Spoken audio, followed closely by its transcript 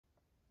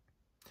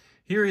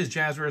Here is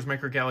Jazwares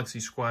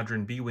Microgalaxy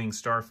Squadron B-Wing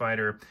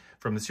Starfighter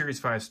from the Series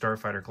 5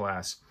 Starfighter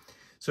class.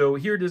 So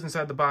here it is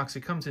inside the box.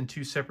 It comes in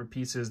two separate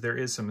pieces. There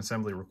is some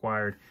assembly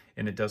required,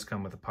 and it does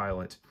come with a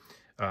pilot.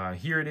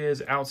 Here it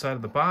is outside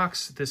of the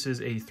box. This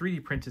is a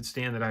 3D printed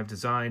stand that I've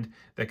designed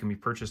that can be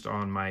purchased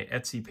on my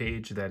Etsy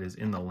page that is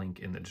in the link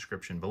in the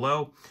description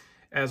below.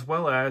 As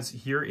well as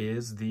here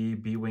is the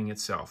B-Wing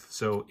itself.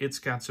 So it's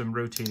got some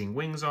rotating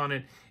wings on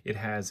it. It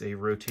has a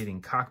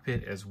rotating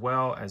cockpit as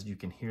well, as you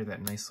can hear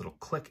that nice little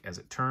click as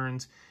it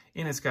turns.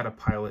 And it's got a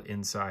pilot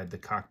inside the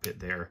cockpit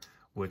there,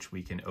 which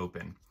we can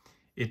open.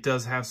 It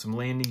does have some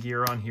landing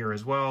gear on here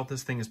as well.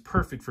 This thing is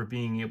perfect for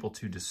being able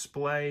to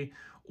display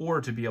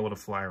or to be able to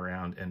fly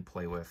around and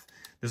play with.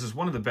 This is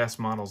one of the best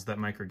models that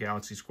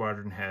Microgalaxy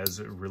Squadron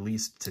has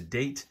released to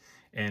date,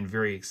 and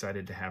very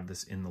excited to have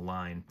this in the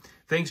line.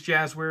 Thanks,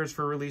 Jazwares,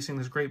 for releasing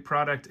this great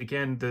product.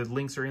 Again, the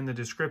links are in the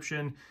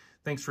description.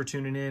 Thanks for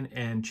tuning in,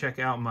 and check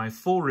out my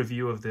full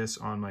review of this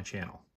on my channel.